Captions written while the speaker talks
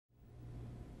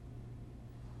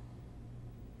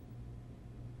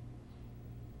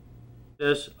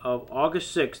This of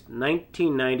August 6,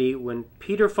 1990, when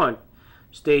Peter Funt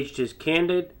staged his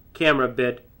Candid Camera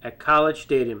bit at College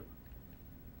Stadium.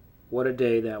 What a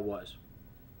day that was.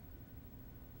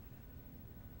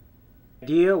 The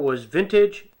idea was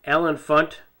vintage Alan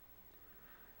Funt,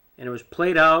 and it was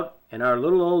played out in our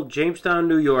little old Jamestown,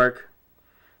 New York.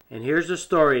 And here's the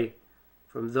story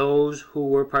from those who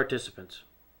were participants.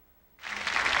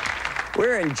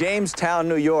 We're in Jamestown,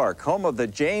 New York, home of the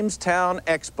Jamestown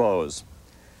Expos.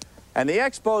 And the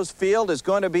Expos field is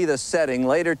going to be the setting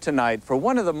later tonight for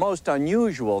one of the most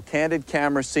unusual Candid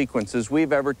Camera sequences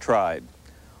we've ever tried.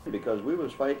 Because we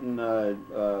was fighting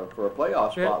for a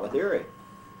playoff spot with Erie.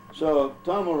 So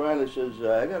Tom O'Reilly says,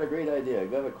 I got a great idea. I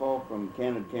got a call from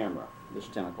Candid Camera. This is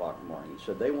 10 o'clock in the morning. He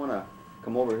said, they want to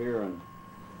come over here. And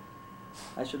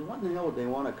I said, what in the hell would they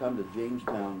want to come to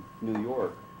Jamestown, New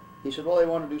York? He said, well, they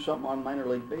want to do something on minor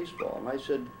league baseball. And I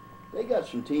said, they got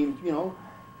some teams, you know,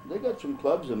 they got some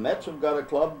clubs. The Mets have got a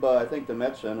club. I think the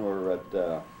Mets then were at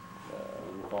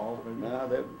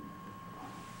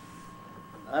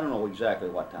I don't know exactly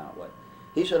what town it was.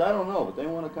 He said, I don't know, but they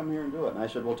want to come here and do it. And I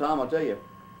said, well, Tom, I'll tell you,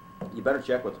 you better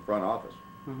check with the front office.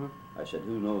 I said,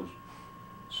 who knows?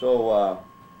 So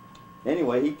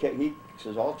anyway, he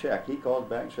says, I'll check. He calls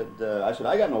back and said, I said,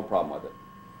 I got no problem with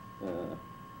it.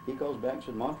 He calls back and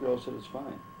said, Montreal said it's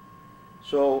fine.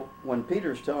 So when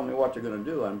Peter's telling me what they're going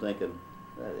to do, I'm thinking,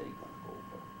 that ain't going to go.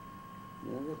 But,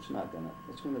 yeah, that's not going to,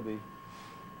 it's going to be.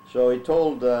 So he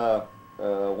told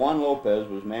Juan Lopez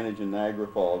was managing Niagara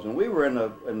Falls, and we were in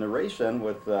the race then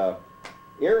with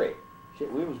Erie.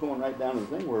 Shit, we was going right down to the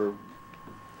thing where,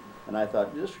 and I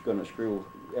thought, this is going to screw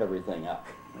everything up.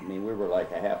 I mean, we were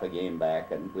like a half a game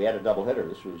back, and we had a doubleheader.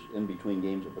 This was in between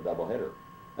games of a doubleheader.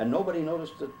 And nobody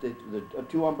noticed that the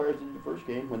two umpires did the first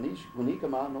game. When he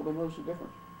come out, nobody noticed the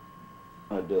difference.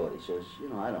 I'm going to do it. He says, you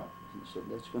know, I don't. He said,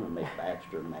 that's going to make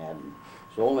Baxter mad. And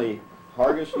so only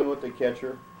Hargis knew it, the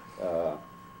catcher.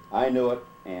 I knew it,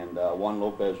 and Juan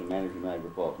Lopez, the manager of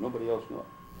Niagara Falls. Nobody else knew it.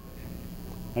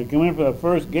 I came in for the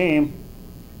first game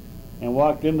and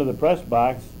walked into the press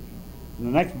box. And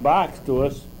the next box to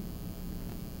us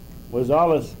was all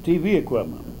this TV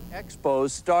equipment.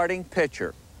 Expos starting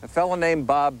pitcher, a fellow named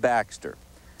Bob Baxter.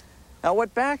 Now,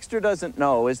 what Baxter doesn't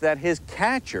know is that his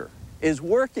catcher is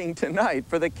working tonight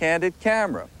for the Candid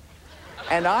Camera.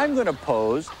 And I'm going to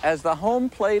pose as the home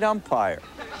plate umpire.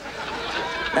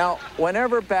 Now,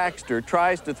 whenever Baxter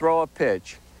tries to throw a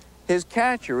pitch, his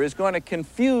catcher is going to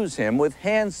confuse him with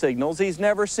hand signals he's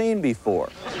never seen before.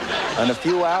 In a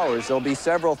few hours, there'll be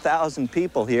several thousand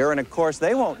people here, and of course,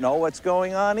 they won't know what's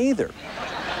going on either.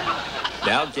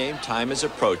 Now game time is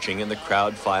approaching and the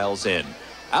crowd files in.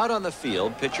 Out on the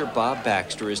field, pitcher Bob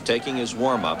Baxter is taking his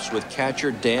warm-ups with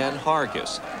catcher Dan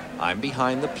Hargis. I'm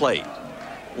behind the plate.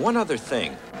 One other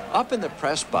thing, up in the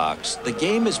press box, the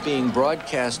game is being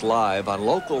broadcast live on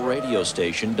local radio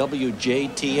station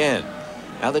WJTN.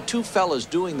 Now the two fellas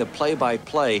doing the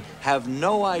play-by-play have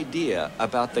no idea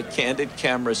about the Candid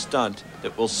Camera stunt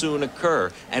that will soon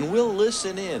occur, and we'll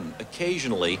listen in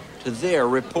occasionally to their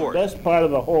report. The best part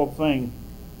of the whole thing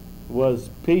was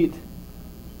Pete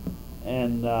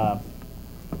and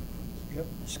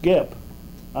Skip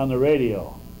on the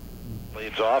radio.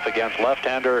 Leads off against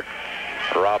left-hander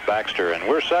Bob Baxter, and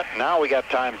we're set. Now we got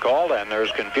time called, and there's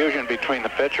confusion between the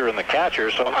pitcher and the catcher,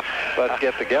 so let's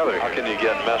get together. How can you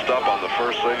get messed up on the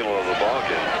first signal of the ball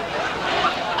game?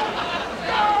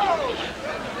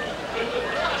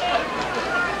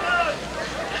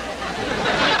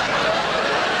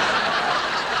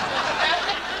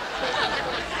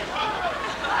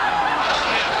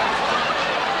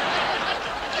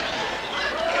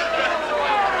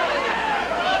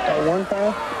 One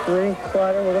foul, three,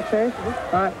 slider, we're okay?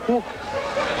 All right, cool.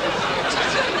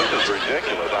 This is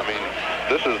ridiculous. I mean,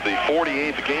 this is the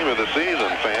 48th game of the season,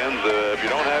 fans. If you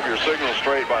don't have your signal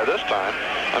straight by this time,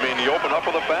 I mean, you open up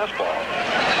with a fastball.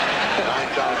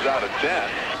 9 times out of 10.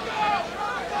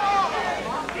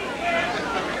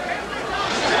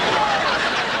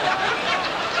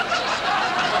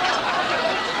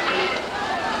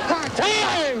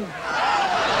 Time!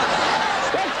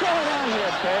 What's going on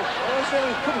here, Ted?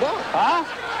 Put down. Huh?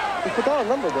 Just put down a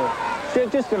number there.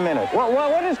 Just a minute.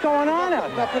 What is going on out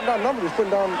here? Not putting down a number, just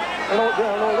putting down, I know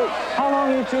what it is. How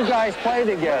long you two guys play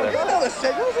together? You know the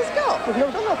signals, let's go. We've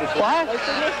never done that before. What? Nice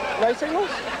signals? Nice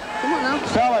signals? Come on now.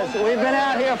 Fellas, we've been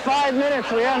out here 5 minutes.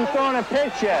 We haven't thrown a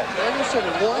pitch yet.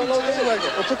 Well,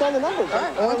 put down the numbers. All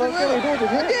right. All I'm saying, you do it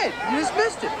with your hand. You did. You just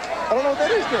missed it. I don't know what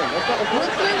that is then. That's not what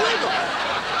What's the wiggle?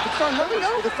 It's on numbers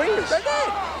with the fingers. I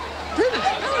did. Didn't.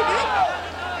 No, you did.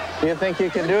 You think you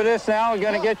can do this now? We're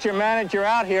going to get your manager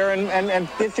out here and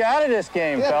get you out of this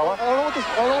game, fella. I don't know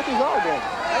what these are doing.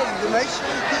 Hey, make sure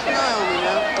you keep an eye on me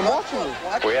now. I'm watching you.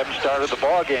 We haven't started the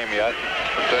ball game yet.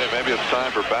 I tell you, maybe it's time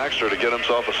for Baxter to get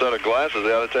himself a set of glasses. They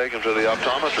ought to take him to the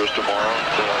optometrist tomorrow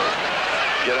to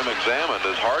get him examined.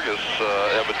 As Hargis,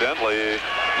 evidently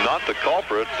not the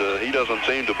culprit, he doesn't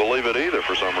seem to believe it either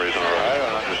for some reason. I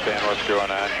don't understand what's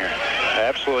going on here.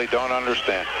 Absolutely don't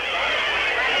understand.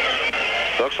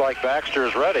 Looks like Baxter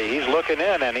is ready. He's looking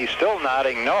in, and he's still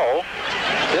nodding no.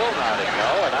 Still nodding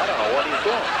no, and I don't know what he's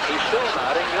doing. He's still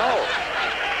nodding no.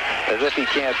 As if he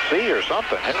can't see or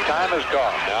something. His time is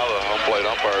gone. Now the home plate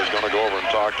umpire is going to go over and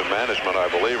talk to management,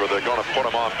 I believe, or they're going to put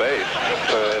him on base.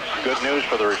 It's good news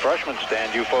for the refreshment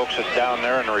stand. You folks that's down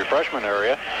there in the refreshment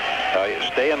area,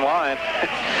 stay in line.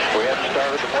 We haven't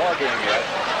started the ball game yet.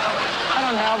 I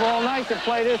don't have all night to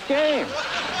play this game.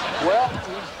 Well,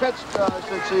 he's pitched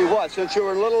since you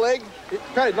were in Little League?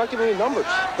 God, he's not giving me numbers.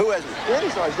 Who hasn't? Yeah,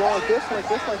 he's like going like this, like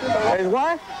this, like this. He's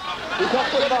what? He's not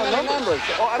putting down numbers.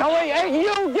 Oh, no, wait, hey,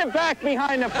 you get back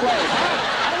behind the plate.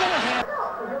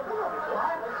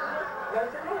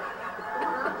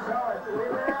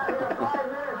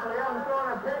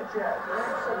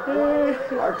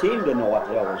 Our team didn't know what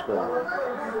the hell was going on.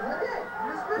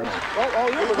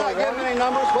 He's not giving me any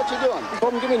numbers. What's he doing? He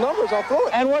told him to give me numbers. I'll throw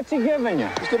it. And what's he giving you?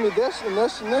 He's giving me this and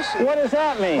this and this. What does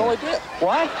that mean? No idea.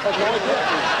 What? I have no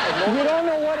idea. You don't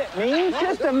know what it means?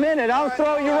 Just a minute. I'll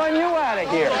run you out of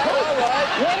here.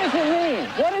 What does it mean?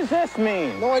 What does this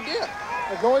mean? No idea.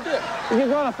 I have no idea. Are you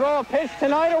going to throw a pitch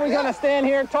tonight, or are we going to stand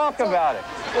here and talk about it?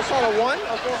 It's on a one.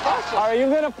 I'll throw a foul. Are you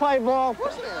going to play ball? Of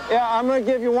course I am. Yeah, I'm going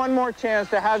to give you one more chance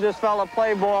to have this fella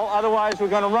play ball. Otherwise, we're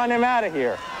going to run him out of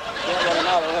here. Can't let him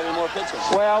out. I don't have any more pitches.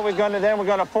 Well, we're going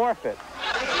to forfeit.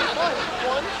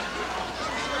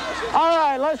 All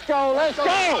right, let's go. Let's go.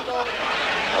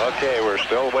 Okay, we're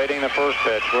still waiting the first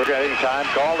pitch. We're getting time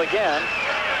called again.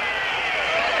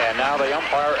 And now the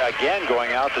umpire again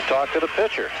going out to talk to the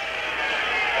pitcher.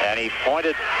 And he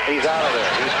pointed, he's out of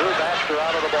there. He threw Baxter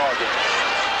out of the ball game.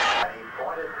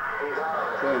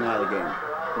 Throw him out of the game.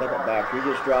 Look at Baxter.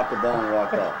 He just dropped the ball and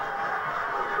walked out.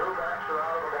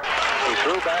 He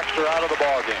threw Baxter out of the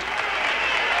ball game.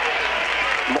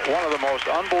 One of the most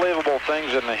unbelievable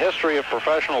things in the history of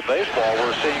professional baseball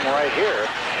we're seeing right here.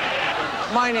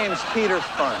 My name's Peter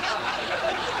Funt,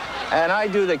 and I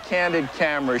do the Candid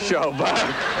Camera show, Bob.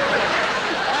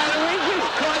 And we just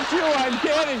caught you on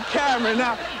Candid Camera.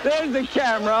 Now, there's the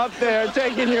camera up there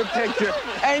taking your picture,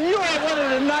 and you are one of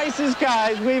the nicest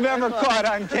guys we've ever caught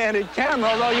on Candid Camera,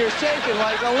 although you're shaking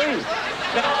like a leaf.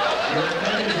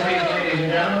 Ladies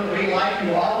and gentlemen, we'd like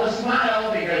you all to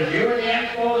smile because you and the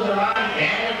Expos are on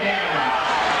Candid Camera.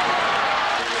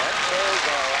 The Expos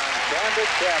are on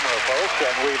Candid Camera, folks,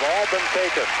 and we've all been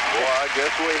taken. Well, I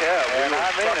guess we have. And We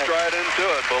I mean sucked it. right into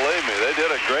it, believe me. They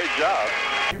did a great job.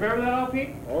 You remember that all,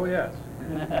 Pete? Oh, yes.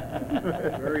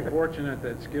 Very fortunate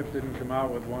that Skip didn't come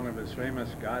out with one of his famous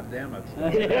 "goddammits."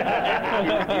 He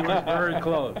was very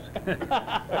close.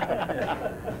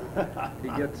 He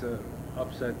gets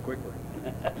upset quickly.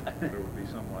 There would be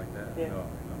something like that. Yeah.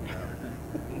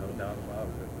 No doubt about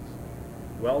it. It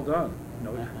was well done.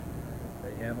 No,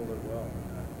 they handled it well.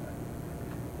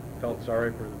 I felt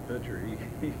sorry for the pitcher.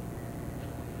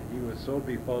 He was so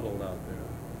befuddled out there.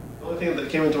 The only thing that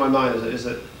came into my mind is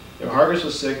that Hargis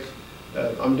was sick.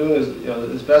 I'm doing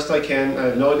as best I can. I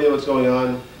have no idea what's going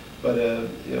on, but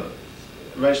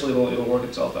eventually it'll work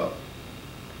itself out.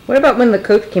 What about when the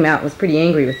coach came out and was pretty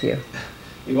angry with you?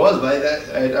 He was, but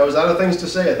I was out of things to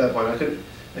say at that point. I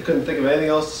couldn't think of anything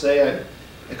else to say.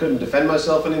 I couldn't defend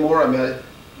myself anymore. I mean,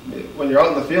 when you're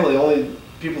out in the field, the only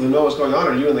people who know what's going on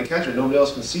are you and the catcher. Nobody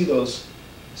else can see those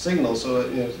signals. So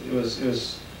it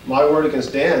was my word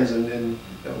against Dan's, and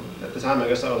at the time I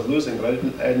guess I was losing, but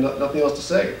I had nothing else to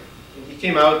say. He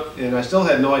came out, and I still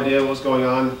had no idea what was going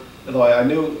on, although I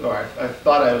knew, or I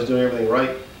thought I was doing everything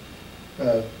right.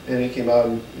 And he came out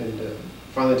and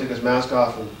finally took his mask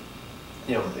off, and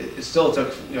it still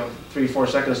took 3-4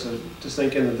 seconds to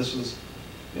sink in that this was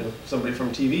somebody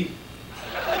from TV.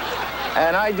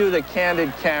 And I do the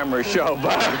Candid Camera show,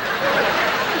 Bob.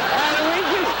 And we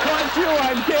just caught you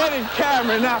on Candid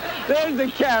Camera. Now, there's the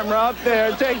camera up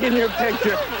there taking your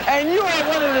picture. And you are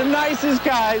one of the nicest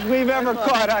guys we've ever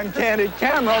caught on Candid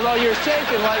Camera, although you're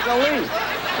shaking like a leaf.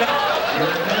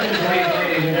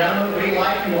 Ladies and gentlemen, we'd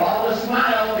like you all to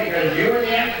smile because you and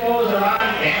the Expos are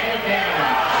on Candid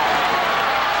Camera.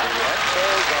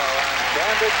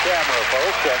 Candid Camera,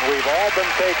 folks, and we've all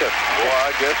been taken. Well,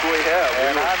 I guess we have.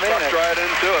 And We were sucked right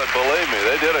into it, believe me.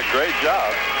 They did a great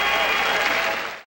job.